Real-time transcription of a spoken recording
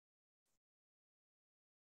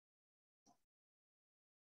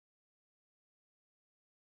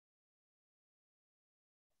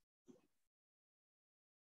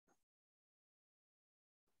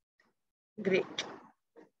Great.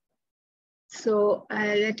 So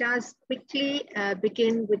let us quickly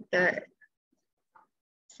begin with the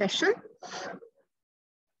session.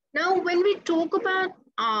 Now, when we talk about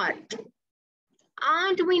art,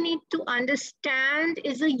 we need to understand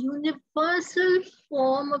is a universal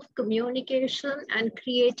form of communication and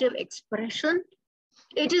creative expression.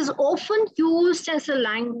 It is often used as a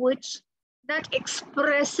language that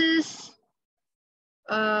expresses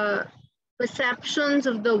perceptions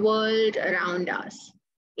of the world around us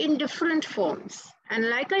in different forms. And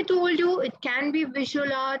like I told you, it can be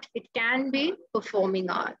visual art, it can be performing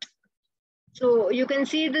art. So you can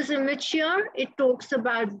see this image here. It talks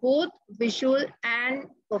about both visual and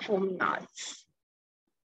performing arts.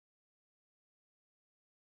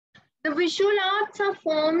 The visual arts are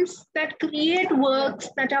forms that create works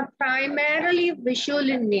that are primarily visual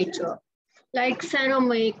in nature, like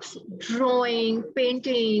ceramics, drawing,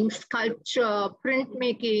 painting, sculpture,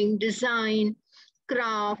 printmaking, design,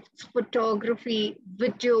 crafts, photography,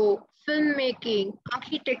 video, filmmaking,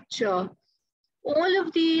 architecture. All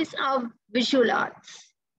of these are visual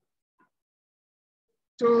arts.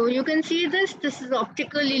 So you can see this is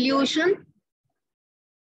optical illusion.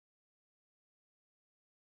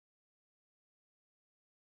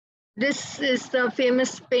 This is the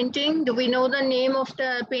famous painting. Do we know the name of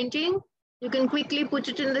the painting? You can quickly put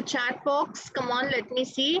it in the chat box. Come on, let me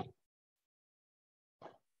see.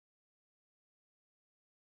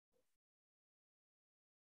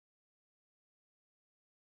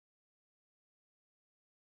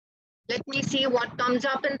 Let me see what comes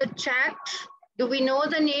up in the chat. Do we know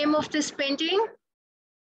the name of this painting?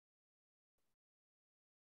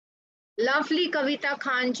 Lovely Kavita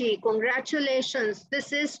Khanji, congratulations.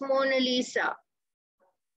 This is Mona Lisa.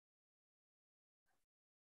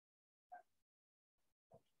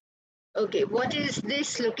 Okay, what is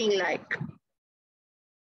this looking like?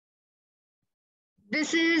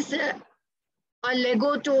 This is a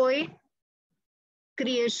Lego toy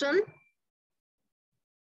creation.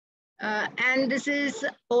 And this is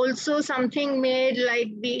also something made like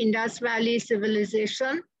the Indus Valley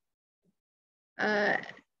civilization.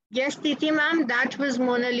 Yes, Titi ma'am, that was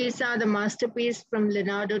Mona Lisa, the masterpiece from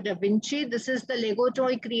Leonardo da Vinci. This is the Lego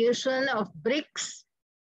toy creation of bricks.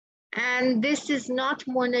 And this is not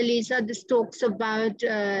Mona Lisa. This talks about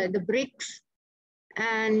the bricks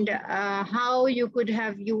and how you could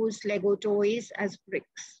have used Lego toys as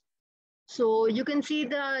bricks. So you can see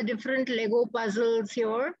the different Lego puzzles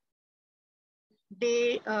here.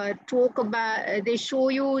 They talk about, they show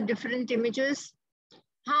you different images,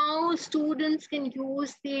 how students can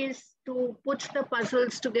use these to put the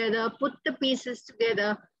puzzles together, put the pieces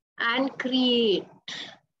together and create.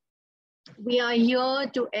 We are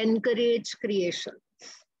here to encourage creation.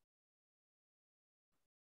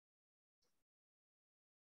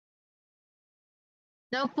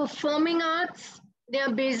 Now, performing arts, they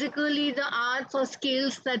are basically the arts or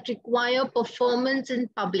skills that require performance in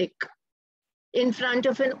public, in front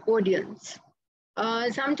of an audience.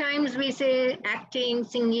 Sometimes we say acting,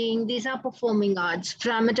 singing, these are performing arts,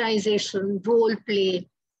 dramatization, role play,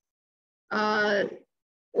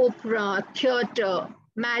 opera, theater,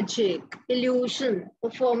 magic, illusion,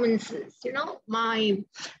 performances, you know, mime.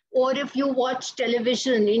 Or if you watch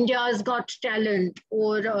television, India's Got Talent,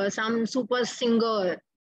 or some super singer,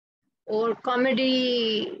 or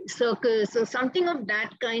comedy circus, or something of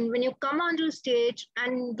that kind, when you come onto stage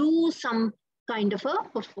and do some kind of a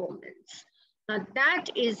performance. Now that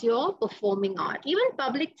is your performing art. Even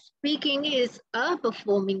public speaking is a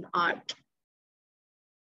performing art.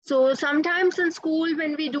 So sometimes in school,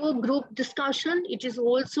 when we do a group discussion, it is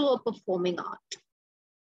also a performing art.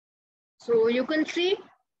 So you can see,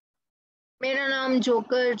 मेरा नाम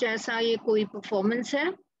joker जैसा ये कोई performance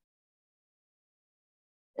है.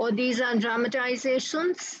 Or these are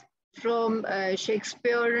dramatizations from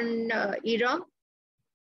Shakespearean era.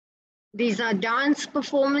 These are dance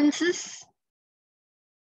performances.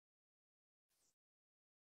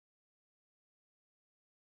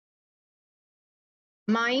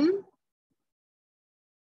 Mime.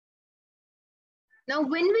 Now,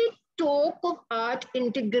 when we talk of art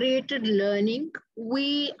integrated learning,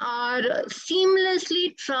 we are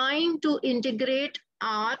seamlessly trying to integrate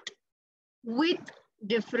art with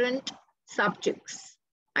different subjects.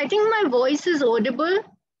 I think my voice is audible.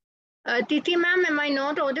 Titi ma'am, am I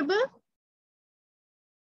not audible?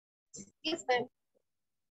 Yes, ma'am.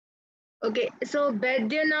 Okay, so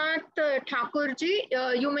Baidyanath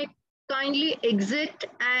Thakurji, you may kindly exit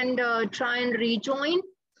and try and rejoin.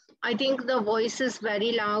 I think the voice is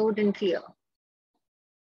very loud and clear.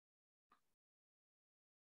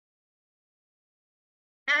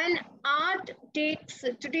 And art takes,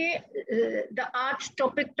 today, the art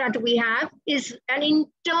topic that we have is an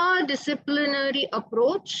interdisciplinary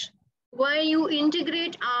approach where you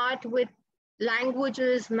integrate art with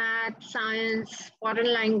languages, math, science,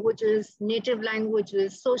 foreign languages, native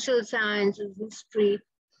languages, social sciences, history,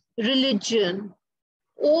 religion,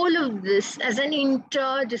 all of this as an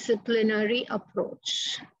interdisciplinary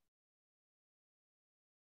approach.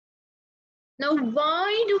 Now,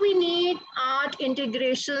 why do we need art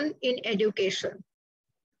integration in education?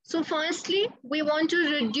 So firstly, we want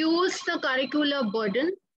to reduce the curricular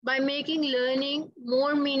burden by making learning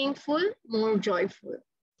more meaningful, more joyful.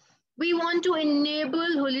 We want to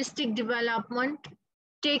enable holistic development,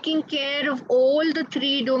 taking care of all the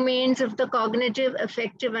three domains of the cognitive,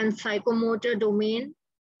 affective, and psychomotor domain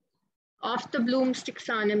of the Bloom's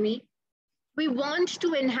taxonomy. We want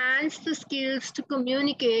to enhance the skills to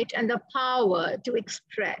communicate and the power to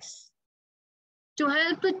express, to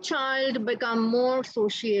help a child become more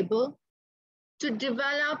sociable, to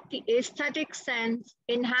develop the aesthetic sense,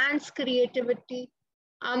 enhance creativity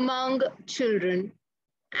among children.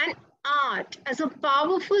 And art as a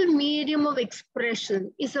powerful medium of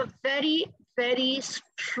expression is a very, very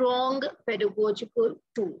strong pedagogical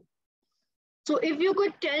tool. So if you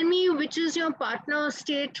could tell me which is your partner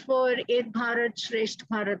state for Ek Bharat Shresth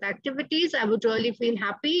Bharat activities, I would really feel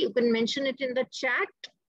happy. You can mention it in the chat.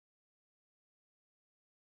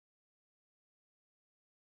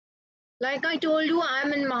 Like I told you,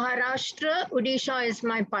 I'm in Maharashtra. Odisha is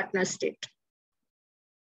my partner state.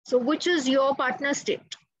 So which is your partner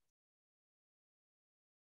state?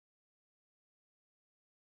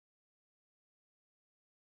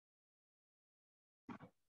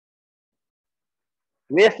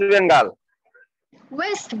 West Bengal.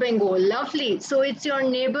 West Bengal, lovely. So it's your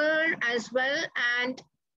neighbor as well, and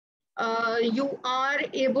you are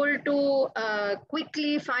able to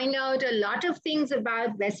quickly find out a lot of things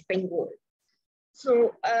about West Bengal.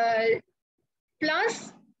 So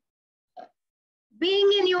plus,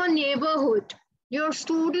 being in your neighborhood, your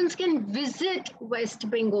students can visit West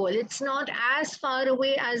Bengal. It's not as far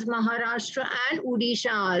away as Maharashtra and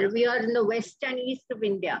Odisha are. We are in the west and east of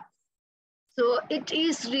India. So it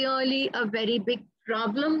is really a very big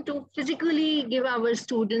problem to physically give our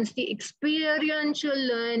students the experiential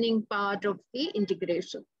learning part of the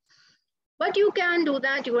integration. But you can do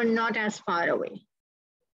that, you are not as far away.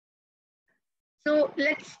 So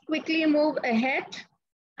let's quickly move ahead.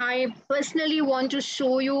 I personally want to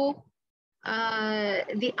show you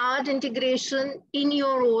the art integration in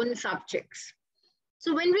your own subjects.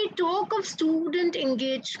 So when we talk of student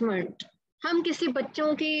engagement, हम किसी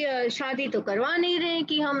बच्चों की शादी तो करवा नहीं रहे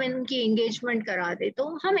कि हम इनकी एंगेजमेंट करा दे,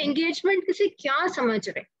 तो हम एंगेजमेंट किसी क्या समझ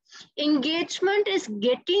रहे? Engagement is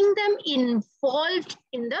getting them involved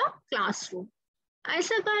in the classroom.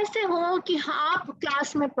 ऐसा कैसे हो कि आप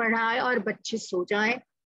क्लास में पढ़ाए और बच्चे सो जाएं?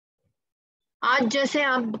 आज जैसे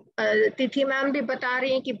आप तिथि मैम भी बता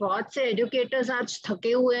रही हैं कि बहुत से एजुकेटर्स आज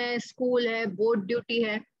थके हुए हैं, स्कूल है, बोर्ड ड्यूटी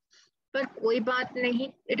है, पर कोई बात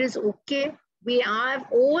नहीं, it is okay. We have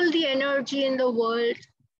all the energy in the world.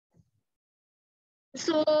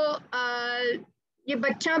 So ये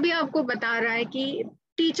बच्चा भी आपको बता रहा है कि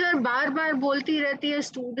टीचर बार बार बोलती रहती है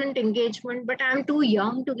student engagement, but I am to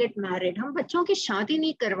young to get married. हम बच्चों की शादी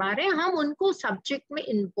नहीं करवा रहे, हम उनको सब्जेक्ट में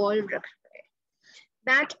इन्वॉल्व रख रहे हैं.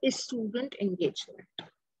 That is student engagement.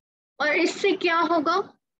 और इससे क्या होगा?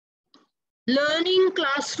 लर्निंग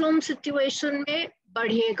क्लासरूम सिचुएशन में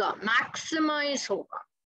बढ़ेगा, मैक्सिमाइज होगा.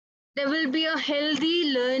 There will be a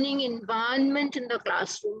healthy learning environment in the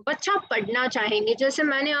classroom. बच्चा पढ़ना चाहेंगे. जैसे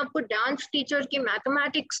मैंने आपको डांस टीचर की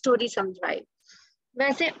मैथमेटिक्स स्टोरी समझाई,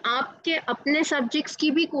 वैसे आपके अपने सब्जेक्ट्स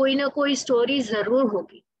की भी कोई ना कोई स्टोरी जरूर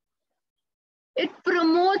होगी. It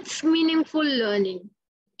promotes meaningful learning,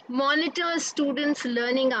 monitors students'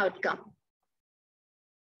 learning outcome.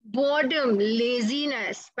 Boredom,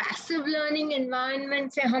 laziness, passive learning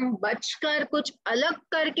environment से हम बचकर कुछ अलग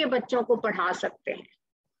करके बच्चों को पढ़ा सकते हैं.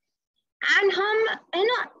 And हम है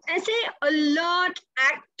ना ऐसे alert,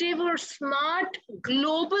 active और smart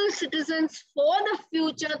global citizens for the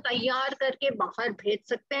future तैयार करके बाहर भेज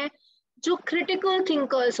सकते हैं, जो critical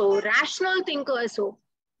thinkers हो, rational thinkers हो,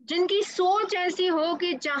 जिनकी सोच ऐसी हो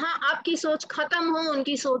कि जहां आपकी सोच खत्म हो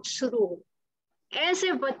उनकी सोच शुरू हो.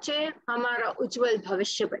 ऐसे बच्चे हमारा उज्जवल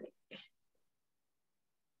भविष्य बनेंगे.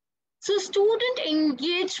 So student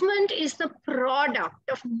engagement is the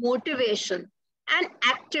product of motivation and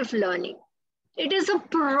active learning. It is a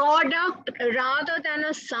product rather than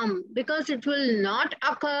a sum, because it will not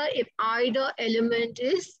occur if either element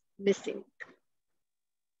is missing.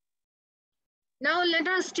 Now let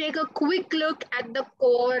us take a quick look at the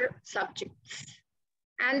core subjects.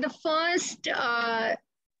 And the first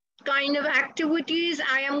kind of activities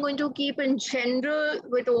I am going to keep in general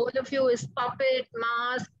with all of you is puppet,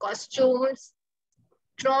 mask, costumes,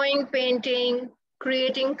 drawing, painting,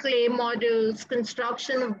 creating clay models,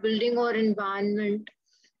 construction of building or environment,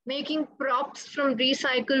 making props from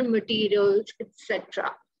recycled materials,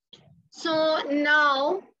 etc. So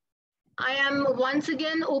now I am once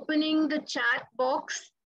again opening the chat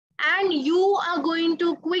box, and you are going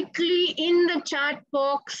to quickly in the chat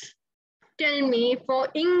box tell me for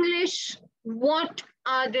English, what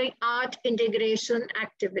are the art integration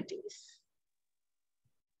activities?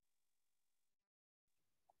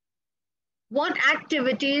 What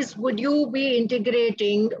activities would you be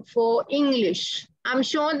integrating for English? I'm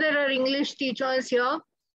sure there are English teachers here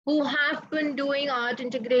who have been doing art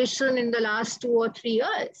integration in the last 2 or 3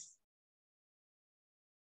 years.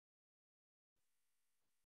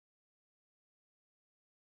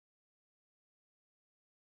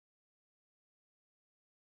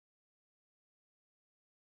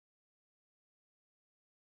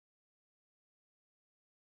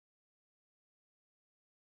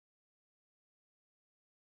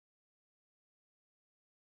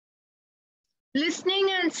 Listening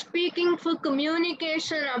and speaking for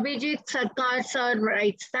communication, Abhijit Sarkar sir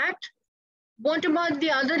writes that. What about the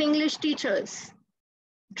other English teachers?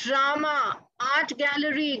 Drama, art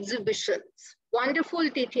gallery exhibitions. Wonderful,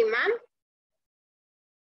 Tithi ma'am.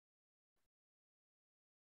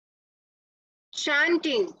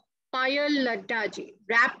 Chanting, Payal Laddaji.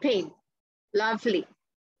 Rapping, lovely.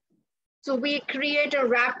 So we create a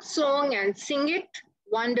rap song and sing it.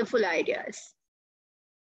 Wonderful ideas.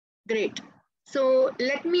 Great. So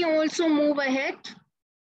let me also move ahead.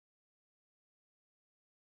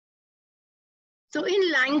 So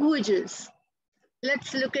in languages,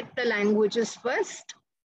 let's look at the languages first.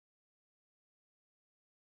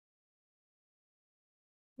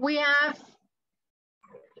 We have...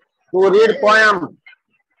 To read poem.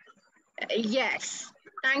 Yes.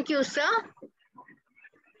 Thank you, sir.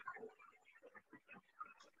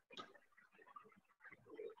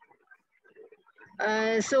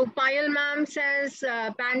 So Payal ma'am says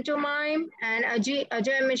pantomime, and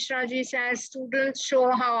Ajay Mishra ji says students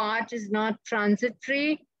show how art is not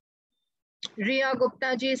transitory. Riya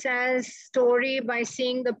Gupta ji says story by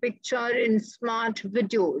seeing the picture in smart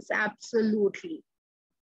videos. Absolutely.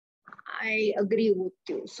 I agree with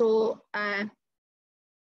you. So now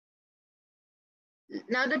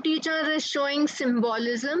the teacher is showing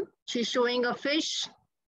symbolism. She's showing a fish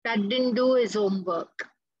that didn't do his homework.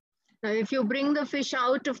 Now, if you bring the fish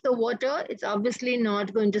out of the water, it's obviously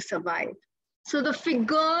not going to survive. So the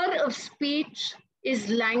figure of speech is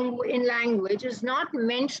in language is not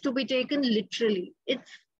meant to be taken literally. It's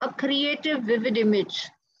a creative, vivid image.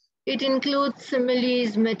 It includes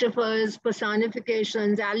similes, metaphors,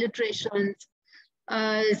 personifications, alliterations,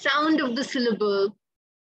 sound of the syllable.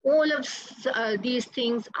 All of these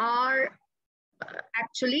things are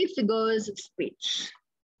actually figures of speech.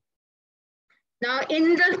 Now,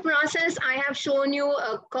 in the process, I have shown you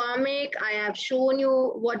a comic. I have shown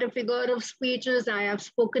you what a figure of speech is. I have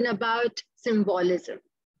spoken about symbolism.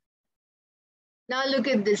 Now look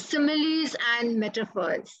at this, similes and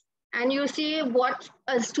metaphors. And you see what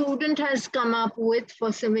a student has come up with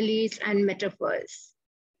for similes and metaphors.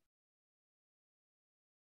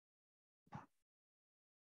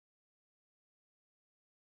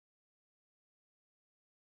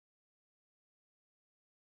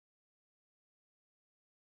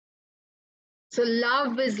 So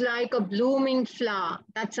love is like a blooming flower.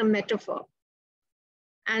 That's a metaphor.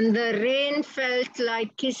 And the rain felt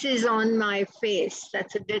like kisses on my face.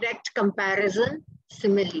 That's a direct comparison,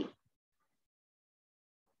 simile.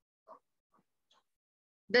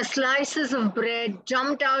 The slices of bread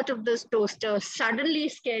jumped out of the toaster, suddenly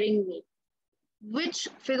scaring me. Which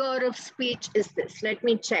figure of speech is this? Let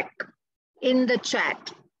me check in the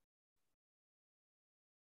chat.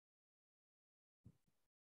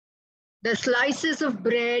 The slices of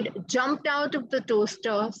bread jumped out of the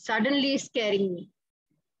toaster, suddenly scaring me.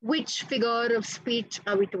 Which figure of speech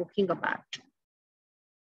are we talking about?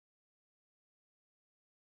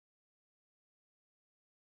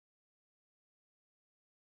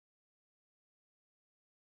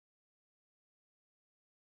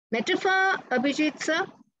 Metaphor, Abhijit sir?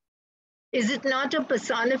 Is it not a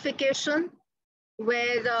personification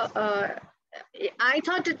where I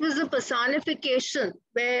thought it was a personification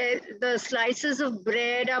where the slices of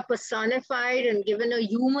bread are personified and given a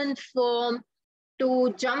human form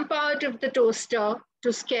to jump out of the toaster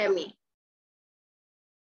to scare me.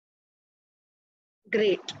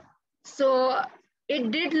 Great. So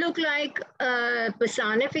it did look like a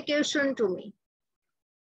personification to me.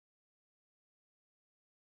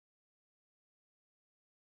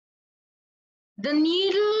 The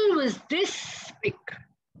needle was this big.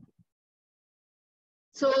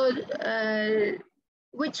 So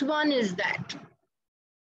which one is that?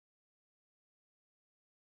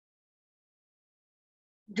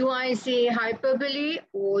 Do I say hyperbole,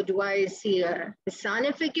 or do I see a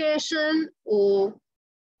personification, or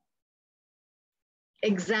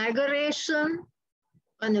exaggeration,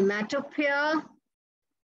 onomatopoeia,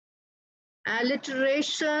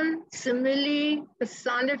 alliteration, simile,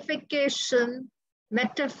 personification,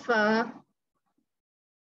 metaphor?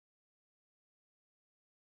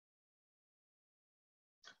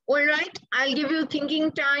 All right, I'll give you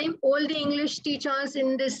thinking time. All the English teachers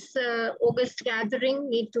in this August gathering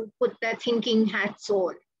need to put their thinking hats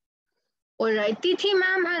on. All right, Tithi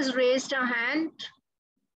ma'am has raised her hand.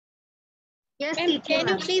 Yes, Tithi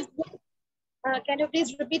ma'am. Can you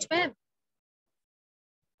please repeat, ma'am?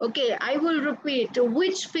 Okay, I will repeat.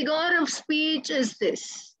 Which figure of speech is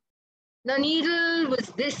this? The needle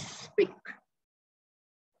was this big.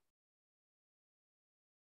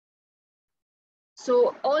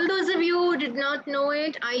 So all those of you who did not know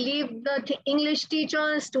it, I leave the English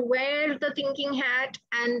teachers to wear the thinking hat,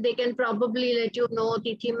 and they can probably let you know,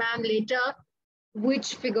 Tithi ma'am, later,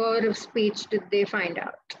 which figure of speech did they find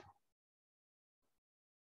out.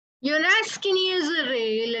 You're as skinny as a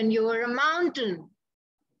rail and you're a mountain.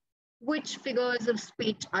 Which figures of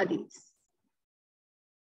speech are these?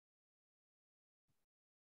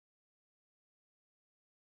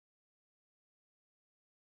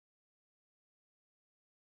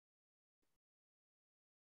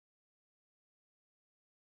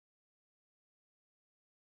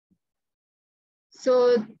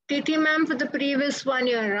 So Tithi ma'am for the previous one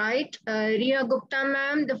year, right? Riya Gupta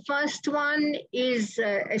ma'am, the first one is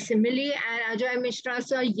a simile, and Ajay Mishra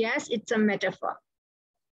sir, yes, it's a metaphor.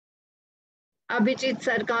 Abhijit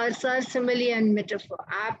Sarkar sir, simile and metaphor,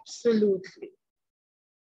 absolutely.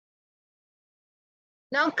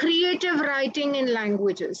 Now, creative writing in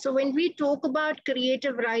languages. So when we talk about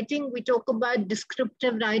creative writing, we talk about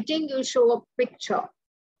descriptive writing. You show a picture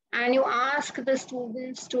and you ask the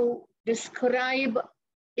students to describe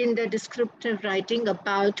in the descriptive writing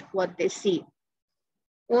about what they see.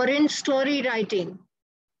 Or in story writing,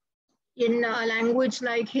 in a language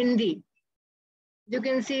like Hindi, you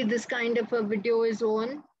can see this kind of a video is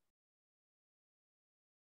on.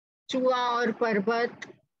 चूहा और पर्वत,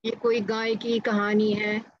 ये कोई गाय की कहानी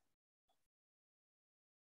है.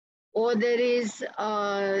 Or there is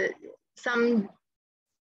some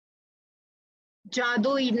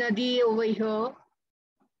जादुई नदी over here,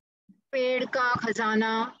 पेड़ का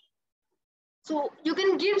खजाना. So you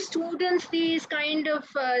can give students these kind of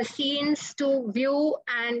scenes to view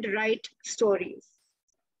and write stories.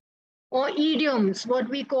 Or idioms, what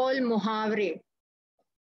we call मुहावरे.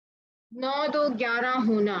 9 2 11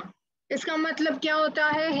 होना. इसका मतलब क्या होता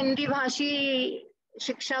है? हिंदी भाषी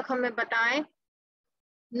शिक्षक हमें बताएं.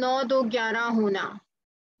 9 2 11 होना.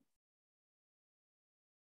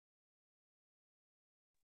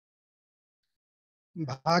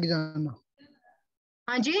 भाग जाना.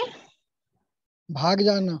 हाँ जी, भाग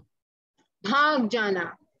जाना. भाग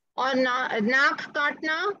जाना. और नाक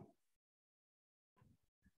काटना.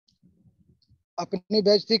 अपनी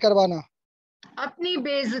बेइज्जती करवाना. अपनी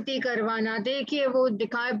बेइज्जती करवाना. देखिए वो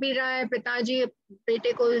दिखा भी रहा है, पिताजी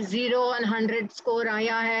बेटे को 0 और 100 स्कोर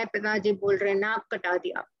आया है, पिताजी बोल रहे नाक कटा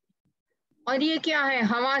दिया. और ये क्या है?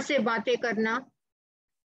 हवा से बातें करना.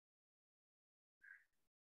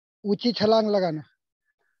 ऊंची छलांग लगाना.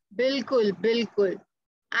 बिल्कुल बिल्कुल,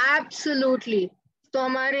 एब्सोल्युटली. तो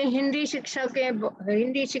हमारे हिंदी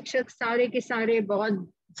शिक्षक सारे के सारे बहुत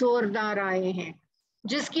जोरदार आए हैं.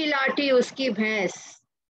 जिसकी लाठी उसकी भैंस.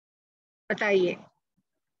 बताइए.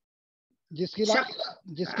 जिसकी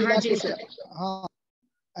लाठी हाँ,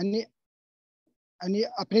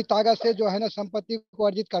 अपनी ताकत से जो है ना संपत्ति को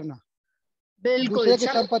अर्जित करना. बिल्कुल. दूसरे की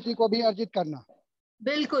संपत्ति को भी अर्जित करना.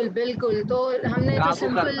 बिल्कुल बिल्कुल. तो हमने तो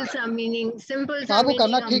सिंपल सा मीनिंग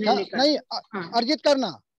करना. ठीक है, नहीं अर्जित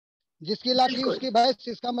करना. जिसकी लाठी उसकी भैंस,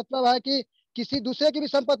 इसका मतलब है कि किसी दूसरे की भी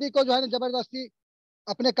संपत्ति को जो है ना जबरदस्ती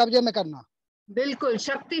अपने कब्जे में करना. बिल्कुल.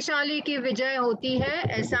 शक्तिशाली की विजय होती है,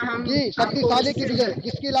 ऐसा हम जी, शक्तिशाली की विजय,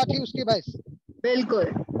 जिसकी लाठी उसकी भैंस. बिल्कुल.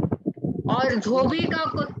 और धोबी का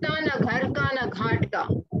कुत्ता न घर का न घाट का.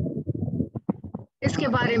 इसके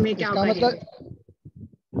बारे में क्या मतलब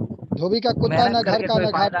धोबी का कुत्ता न घर का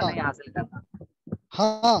न घाट का.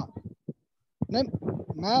 हाँ नहीं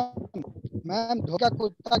मैम, धोबी का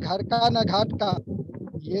कुत्ता घर का न घाट का,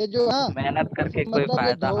 ये जो है मेहनत करके कोई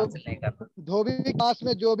फायदा हासिल नहीं करता. धोबी के पास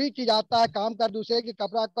में जो भी चीज आता है, काम कर दूसरे की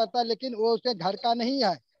कपड़ा करता है, लेकिन वो उसके घर का नहीं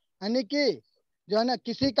है, यानी कि जो है ना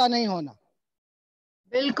किसी का नहीं होना.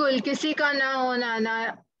 बिल्कुल, किसी का ना होना, ना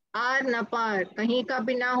आर ना पार, कहीं का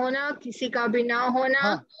भी ना होना, किसी का भी ना होना।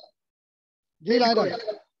 हाँ जी बिल्कुल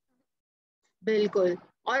मैडम। बिल्कुल।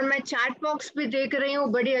 और मैं चैट बॉक्स भी देख रही हूँ,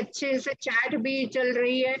 बड़े अच्छे से चैट भी चल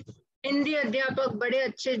रही है। हिंदी अध्यापक बड़े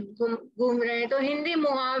अच्छे घूम रहे हैं। तो हिंदी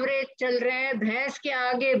मुहावरे चल रहे हैं, भैंस के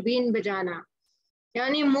आगे बीन बजाना,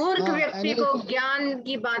 यानी मूर्ख हाँ व्यक्ति यानी को ज्ञान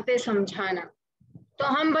की बातें समझाना। तो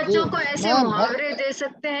हम जी बच्चों को ऐसे मैम। मुहावरे दे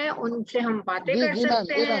सकते हैं, उनसे हम बातें जी कर जी मैम,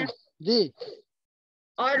 सकते जी हैं। मैम, जी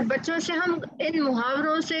और बच्चों से हम इन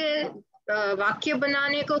मुहावरों से वाक्य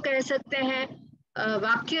बनाने को कह सकते हैं,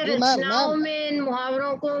 वाक्य जी मैम। रचनाओं मैम में इन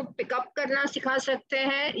मुहावरों को पिकअप करना सिखा सकते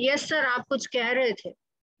हैं। यस सर, आप कुछ कह रहे थे।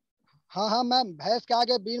 हाँ हाँ मैम, भैंस के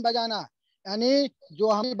आगे बीन बजाना, यानी जो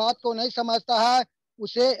हमारी बात को नहीं समझता है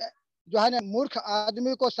उसे जो है ना मूर्ख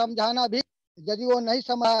आदमी को समझाना भी, यदि वो नहीं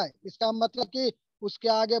समझा है, इसका मतलब कि उसके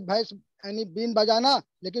आगे भैंस यानी बीन बजाना,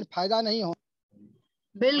 लेकिन फायदा नहीं हो।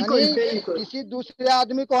 बिल्कुल यानी बिल्कुल। किसी दूसरे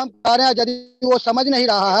आदमी को हम कह रहे हैं, यदि वो समझ नहीं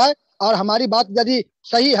रहा है और हमारी बात यदि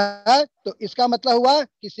सही है, तो इसका मतलब हुआ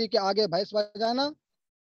किसी के आगे भैंस बजाना,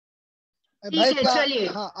 ठीक भैंस है, का, चलिए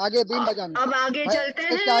हाँ आगे बीन बजाना, अब आगे चलते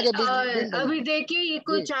भैंस के हैं। आगे बीन अभी बजाना। देखिए, ये जी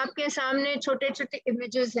कुछ आपके सामने छोटे छोटे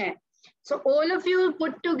इमेजेस हैं। So all of you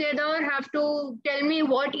put together have to tell me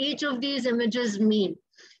what each of these images mean.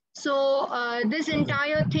 So this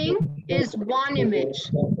entire thing is one image.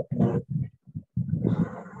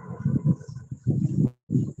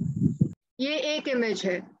 ये एक इमेज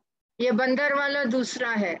है, ये बंदर वाला दूसरा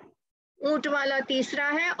है, ऊंट वाला तीसरा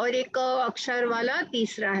है, और एक अक्षर वाला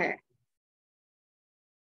तीसरा है।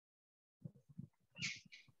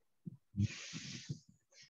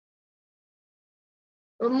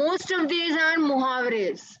 Most of these are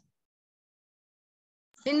muhavres.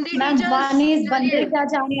 Hindi ma'am teachers, one is बंदर चलिए, क्या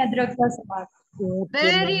जाने अदरक का स्वाद।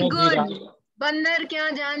 Very good. बंदर क्या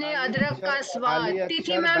जाने अदरक का काली स्वाद।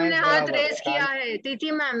 तिथि अक्षर मैम ने भैंस हाथ बराबर, रेस किया है।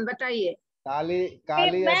 तिथि मैम बताइए। काली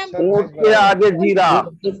काली मैम अक्षर ऊंट भैंस के बराबर। आगे जीरा।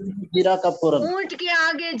 जीरा का फोरन। ऊंट के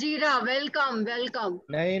आगे जीरा, वेलकम वेलकम।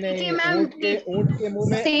 नहीं तिथि नहीं, मैम, ऊंट के मुंह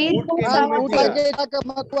में, सेब ऊंट को के मैम, मुंह में सवा ऊँट से। जीरा। के का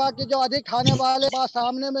मतलब हुआ कि जो अधिक खाने वाले पास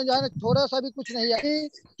सामने में जो है ना थोड़ा सा भी कुछ नहीं है,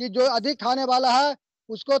 कि जो अधिक खाने वाला है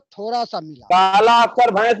उसको थोड़ा सा मिला। काला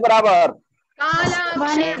अक्षर भैंस बराबर। काला वन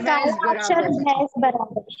अक्षर इज भैंस काला अक्षर बराबर। भैंस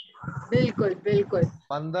बराबर। बिल्कुल बिल्कुल।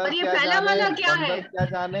 बंदर और ये क्या पहला जाने, वाला क्या है? बंदर क्या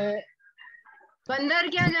जाने, बंदर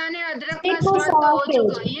क्या जाने अदरक का सेब को स्वाद, तो सवा हो से।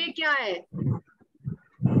 चुका। ये क्या है?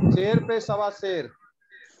 शेर पे सवा शेर।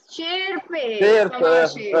 शेर पे शेर सवा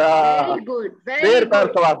शेर। वेरी गुड, वेरी शेर पर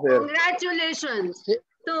गुड, सवा शेर। कॉन्ग्रेचुलेशंस।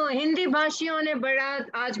 तो हिंदी भाषियों ने बड़ा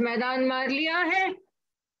आज मैदान मार लिया है।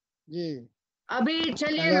 जी अभी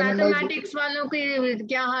चलिए पहला नंबर मैथमेटिक्स वालों की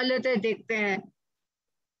क्या हालत है देखते हैं।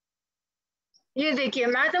 ये देखिए,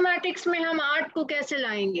 मैथमेटिक्स में हम 8 को कैसे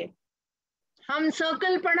लाएंगे। हम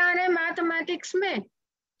सर्कल पढ़ा रहे हैं मैथमेटिक्स में,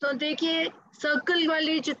 तो देखिए सर्कल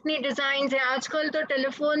वाली जितनी डिजाइन है, आजकल तो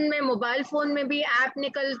टेलीफोन में, मोबाइल फोन में भी ऐप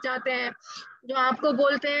निकल जाते हैं जो आपको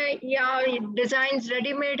बोलते हैं या डिजाइन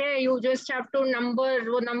रेडीमेड है, you just have to number,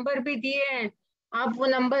 वो नंबर भी दिए हैं, आप वो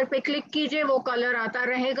नंबर पे क्लिक कीजिए, वो कलर आता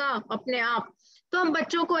रहेगा अपने आप। तो हम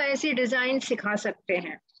बच्चों को ऐसी डिजाइन सिखा सकते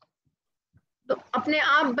हैं, तो अपने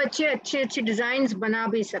आप बच्चे अच्छे अच्छे डिजाइन बना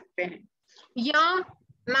भी सकते हैं। या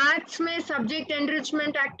मैथ्स में सब्जेक्ट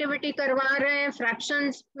एनरिचमेंट एक्टिविटी करवा रहे हैं,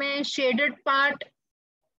 फ्रैक्शंस में शेडेड पार्ट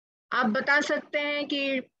आप बता सकते हैं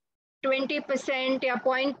कि 20% या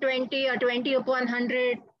 0.20 या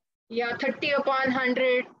 20/100 या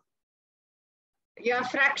 30/100 या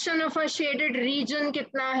fraction of a shaded region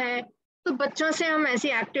कितना है। तो बच्चों से हम ऐसी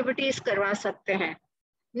एक्टिविटीज करवा सकते हैं।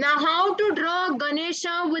 Now how to draw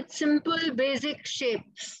Ganesha with simple basic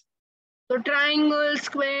shapes. तो ट्राइंगल,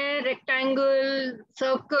 स्क्वायर, रेक्टेंगल,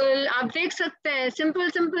 सर्कल आप देख सकते हैं, सिंपल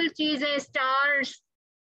सिंपल चीजें, स्टार्स,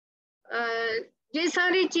 ये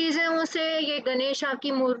सारी चीजें से ये गणेशा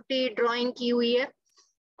की मूर्ति ड्राइंग की हुई है।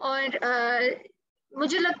 और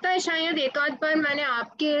मुझे लगता है शायद एक आध बार मैंने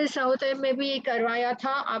आपके सहोदय में भी करवाया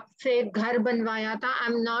था, आपसे घर बनवाया था, I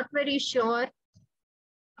am not very sure.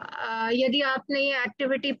 यदि आपने ये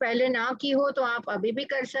एक्टिविटी पहले ना की हो तो आप अभी भी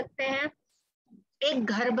कर सकते हैं। एक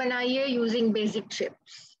घर बनाइए यूजिंग बेसिक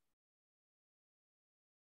शेप्स।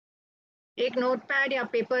 एक नोटपैड या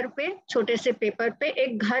पेपर पे, छोटे से पेपर पे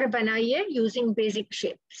एक घर बनाइए using basic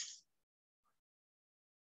shapes.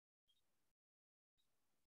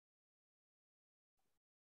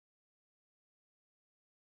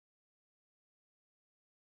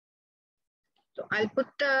 So I'll put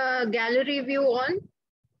the gallery view on.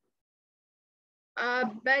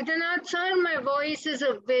 Baidyanath sir, my voice is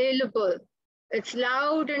available. It's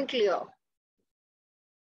loud and clear.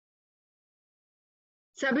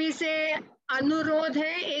 सभी से अनुरोध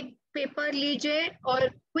है, एक पेपर लीजिए और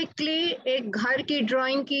क्विकली एक घर की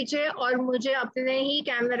ड्राइंग कीजिए और मुझे अपने ही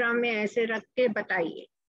कैमरा में ऐसे रख के बताइए।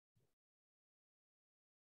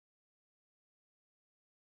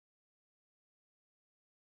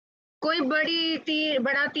 कोई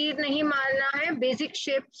बड़ा तीर नहीं मारना है, बेसिक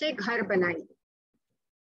शेप से घर बनाइए।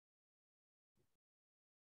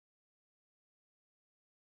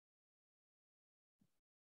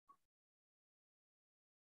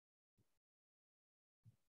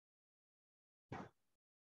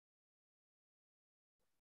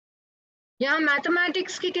 यहाँ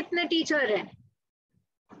मैथमेटिक्स के कितने टीचर हैं?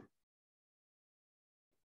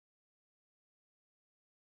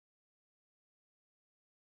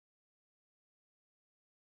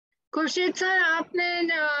 खुर्शीद सर, आपने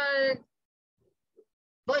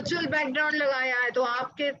वर्चुअल बैकग्राउंड लगाया है तो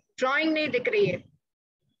आपके ड्राइंग नहीं दिख रही है।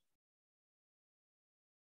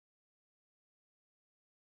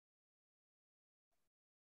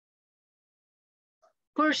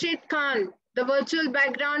 Khurshid Khan, the virtual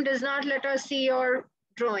background does not let us see your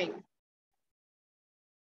drawing.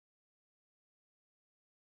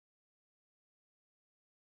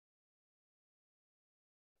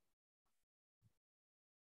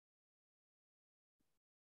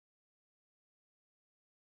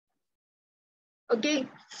 Okay,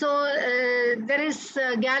 so there is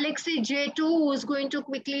Galaxy J2 who is going to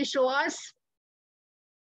quickly show us.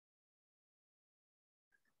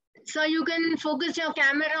 So you can focus your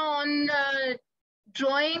camera on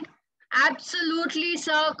drawing. Absolutely,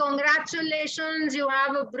 sir. Congratulations. You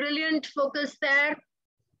have a brilliant focus there.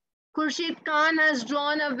 Khurshid Khan has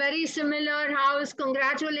drawn a very similar house.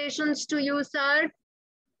 Congratulations to you, sir.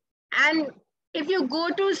 And if you go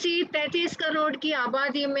to see 33 crore की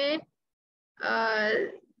आबादी में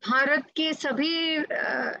भारत के सभी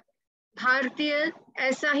भारतीय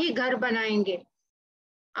ऐसा ही घर बनाएंगे।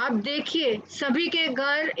 आप देखिए, सभी के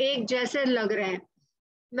घर एक जैसे लग रहे हैं।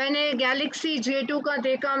 मैंने गैलेक्सी J2 का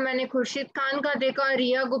देखा, मैंने खुर्शीद खान का देखा,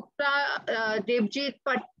 रिया गुप्ता, देवजीत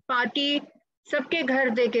पाटी, सबके घर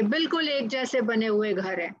देखे, बिल्कुल एक जैसे बने हुए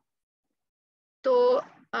घर हैं। तो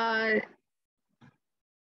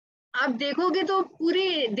आप देखोगे तो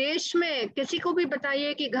पूरे देश में किसी को भी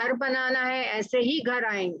बताइए कि घर बनाना है, ऐसे ही घर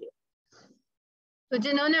आएंगे। तो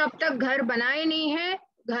जिन्होंने अब तक घर बनाए नहीं है,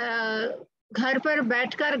 घर पर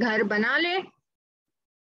बैठकर घर बना ले।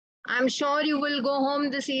 I'm sure you will go home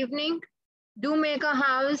this evening. Do make a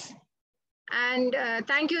house. And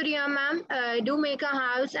thank you, Riya ma'am. Do make a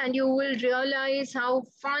house and you will realize how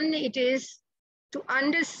fun it is to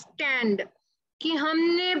understand कि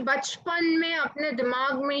हमने बचपन में अपने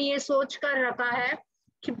दिमाग में ये सोच कर रखा है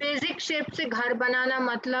कि बेसिक शेप से घर बनाना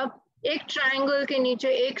मतलब एक ट्रायंगल के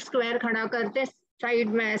नीचे एक स्क्वायर खड़ा कर दे, साइड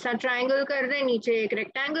में ऐसा ट्रायंगल कर दे, नीचे एक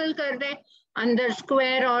रेक्टेंगल कर दे, अंदर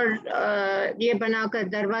स्क्वायर और ये बनाकर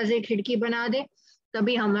दरवाजे खिड़की बना दे,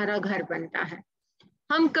 तभी हमारा घर बनता है।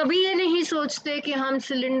 हम कभी ये नहीं सोचते कि हम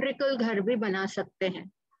सिलिंड्रिकल घर भी बना सकते हैं।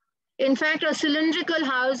 In fact, a cylindrical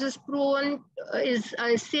house is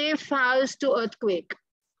a safe house to earthquake.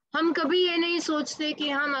 हम कभी ये नहीं सोचते कि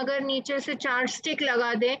हम अगर नीचे से 4 स्टिक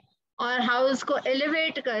लगा दें और हाउस को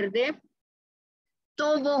एलिवेट कर दें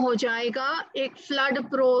तो वो हो जाएगा एक फ्लड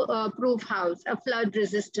प्रूफ हाउस, अ फ्लड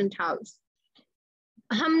रेजिस्टेंट हाउस।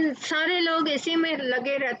 हम सारे लोग इसी में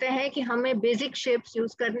लगे रहते हैं कि हमें बेसिक शेप्स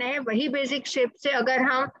यूज करने हैं। वही बेसिक शेप से अगर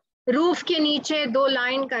हम रूफ के नीचे 2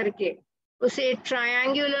 लाइन करके उसे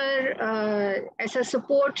ट्रायंगुलर ऐसा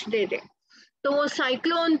सपोर्ट दे दे तो वो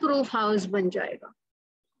साइक्लोन प्रूफ हाउस बन जाएगा।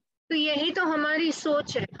 तो यही तो हमारी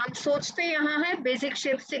सोच है। हम सोचते यहाँ है बेसिक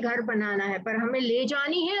शेप से घर बनाना है, पर हमें ले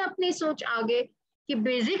जानी है अपनी सोच आगे कि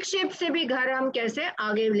बेसिक शेप से भी घर हम कैसे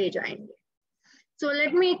आगे ले जाएंगे। So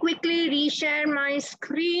let me quickly reshare my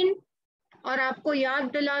screen और आपको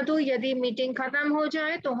याद दिला दूं, यदि मीटिंग खत्म हो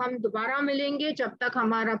जाए तो हम दोबारा मिलेंगे, जब तक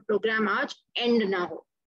हमारा प्रोग्राम आज एंड ना हो।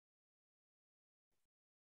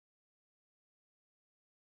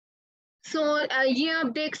 ये आप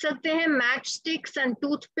देख सकते हैं मैच स्टिक्स एंड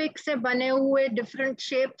टूथपिक से बने हुए डिफरेंट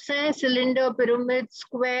शेप्स हैं, cylinder, pyramid,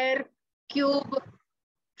 square, cube,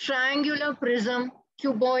 triangular, prism,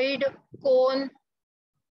 cuboid, कोन,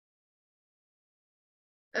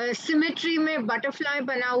 सिमेट्री में बटरफ्लाई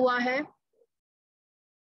बना हुआ है।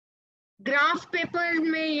 ग्राफ पेपर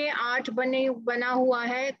में ये आर्ट बना हुआ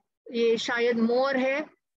है, ये शायद मोर है।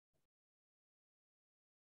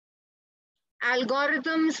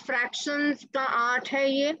 एल्गोरिथम्स, फ्रैक्शंस का आर्ट है।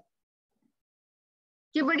 ये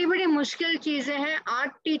बड़ी बड़ी मुश्किल चीजें हैं।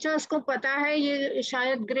 आर्ट टीचर्स को पता है, ये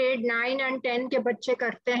शायद ग्रेड 9 एंड 10 के बच्चे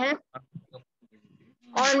करते हैं,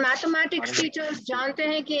 और मैथमेटिक्स टीचर्स जानते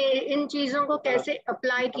हैं कि इन चीजों को कैसे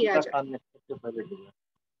अप्लाई किया जाए।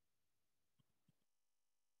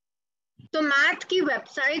 तो मैथ की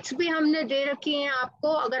वेबसाइट्स भी हमने दे रखी हैं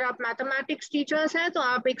आपको। अगर आप मैथमेटिक्स टीचर्स हैं तो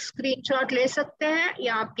आप एक स्क्रीनशॉट ले सकते हैं,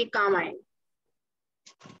 या आपके काम आएंगे।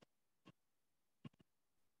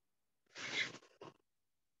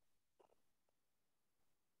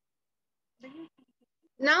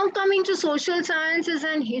 Now coming to social sciences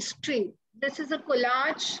and history. This is a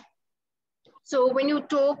collage. So when you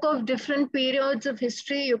talk of different periods of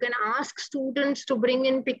history, you can ask students to bring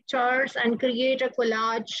in pictures and create a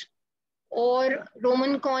collage, or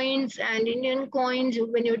Roman coins and Indian coins.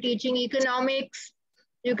 When you're teaching economics,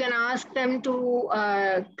 you can ask them to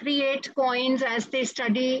create coins as they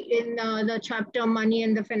study in the chapter Money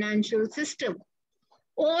and the Financial System.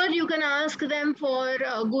 Or you can ask them for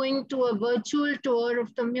going to a virtual tour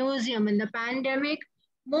of the museum. In the pandemic,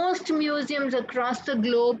 most museums across the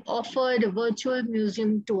globe offered virtual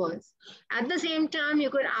museum tours. At the same time,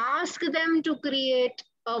 you could ask them to create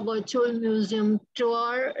a virtual museum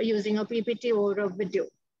tour using a PPT or a video.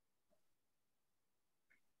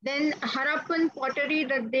 Then Harappan pottery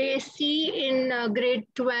that they see in grade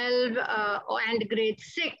 12 and grade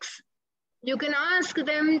 6, you can ask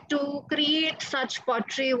them to create such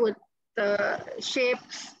pottery with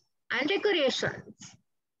shapes and decorations.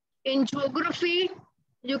 In geography,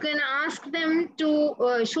 you can ask them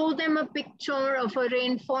to show them a picture of a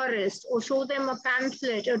rainforest, or show them a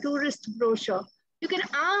pamphlet, a tourist brochure. You can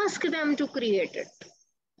ask them to create it.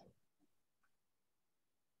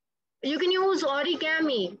 You can use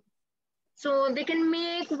origami. So they can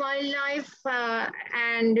make wildlife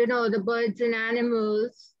and the birds and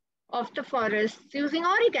animals of the forest using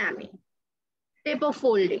origami, paper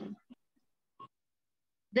folding.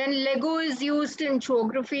 Then Lego is used in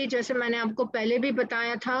geography, जैसे मैंने आपको पहले भी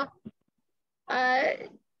बताया था.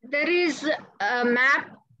 There is a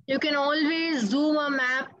map. You can always zoom a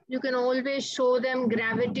map. You can always show them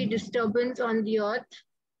gravity disturbance on the earth.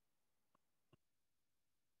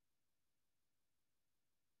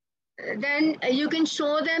 Then you can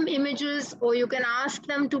show them images, or you can ask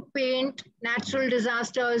them to paint natural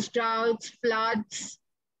disasters, droughts, floods,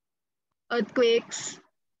 earthquakes,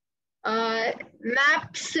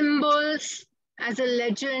 map symbols as a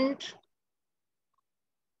legend.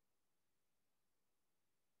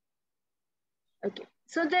 Okay,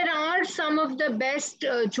 so there are some of the best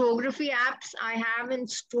geography apps I have in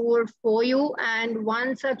store for you, and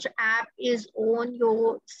one such app is on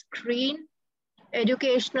your screen.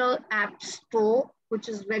 Educational App Store, which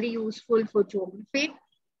is very useful for geography.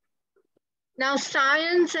 Now,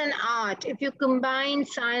 science and art. If you combine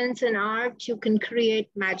science and art, you can create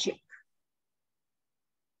magic.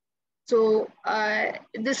 So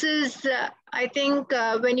this is, I think,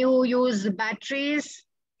 when you use batteries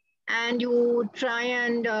and you try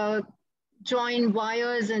and join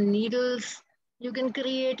wires and needles, you can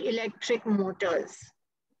create electric motors.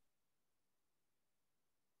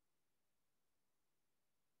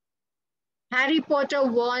 Harry Potter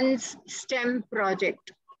Wands STEM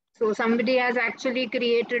project. So somebody has actually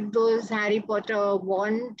created those Harry Potter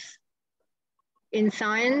wands in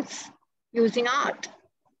science using art.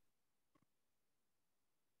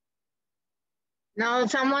 Now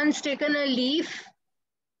someone's taken a leaf,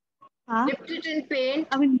 dipped it in paint,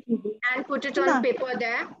 and put it on paper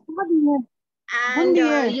there. And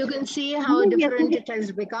you can see how different it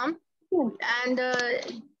has become. And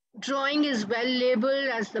the drawing is well labeled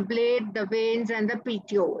as the blade, the veins, and the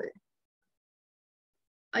petiole.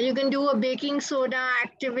 You can do a baking soda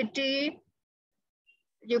activity.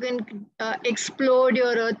 You can explode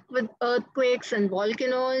your earth with earthquakes and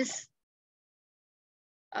volcanoes.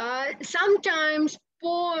 Sometimes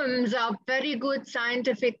poems are very good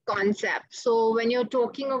scientific concepts. So when you're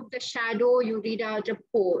talking of the shadow, you read out a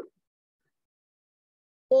poem.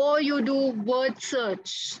 Or you do word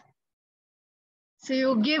search. So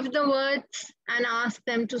you give the words and ask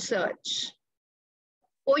them to search.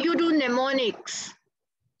 Or you do mnemonics.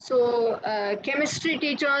 So chemistry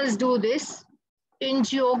teachers do this. In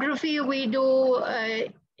geography, we do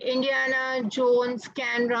Indiana Jones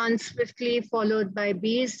can run swiftly, followed by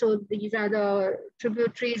bees. So these are the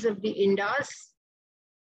tributaries of the Indus.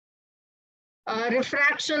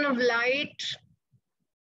 Refraction of light.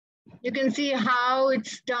 You can see how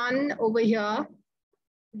it's done over here.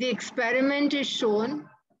 The experiment is shown.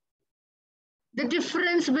 The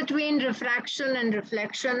difference between refraction and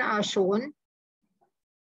reflection are shown.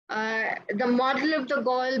 The model of the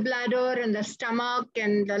gallbladder and the stomach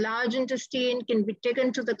and the large intestine can be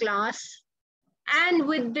taken to the class. And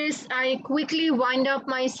with this, I quickly wind up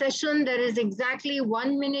my session. There is exactly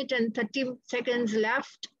 1 minute and 30 seconds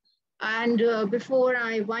left. And before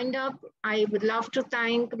I wind up, I would love to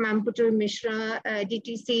thank Ma'am Putul Mishra,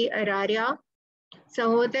 DTC ARARIA,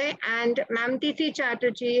 Sahodaya, and Ma'am Tithi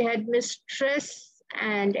Chatterjee, Headmistress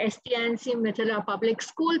and STNC Mithila Public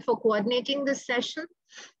School, for coordinating this session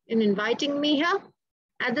and inviting me here.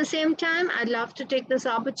 At the same time, I'd love to take this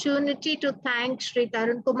opportunity to thank Sri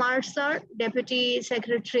Tarun Kumar Sir, Deputy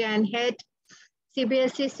Secretary and Head,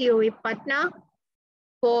 CBSE COE Patna,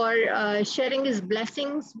 for sharing his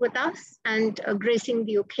blessings with us and gracing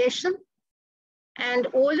the occasion. And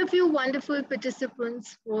all of you wonderful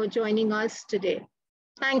participants for joining us today.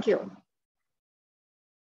 Thank you.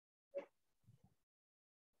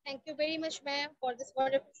 Thank you very much, ma'am, for this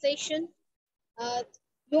wonderful session.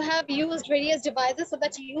 You have used various devices so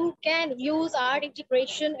that you can use art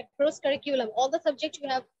integration across curriculum. All the subjects you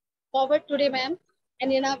have covered today, ma'am,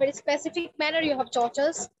 and in a very specific manner you have taught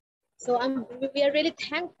us. So we are really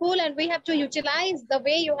thankful, and we have to utilize the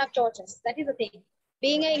way you have taught us. That is the thing.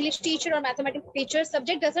 Being an English teacher or mathematics teacher,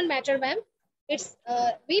 subject doesn't matter, ma'am. It's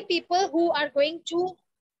we people who are going to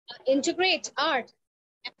integrate art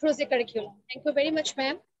across the curriculum. Thank you very much,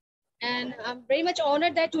 ma'am. And I'm very much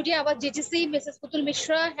honored that today our GGC, Mrs. Putul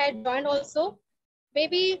Mishra, had joined also.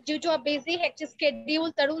 Maybe due to a busy, hectic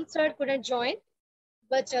schedule, Tarun sir couldn't join.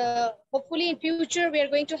 But hopefully in future, we are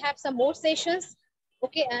going to have some more sessions.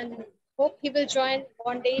 Okay, and hope he will join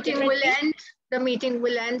one day. The meeting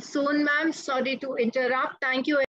will end soon, ma'am. Sorry to interrupt. Thank you.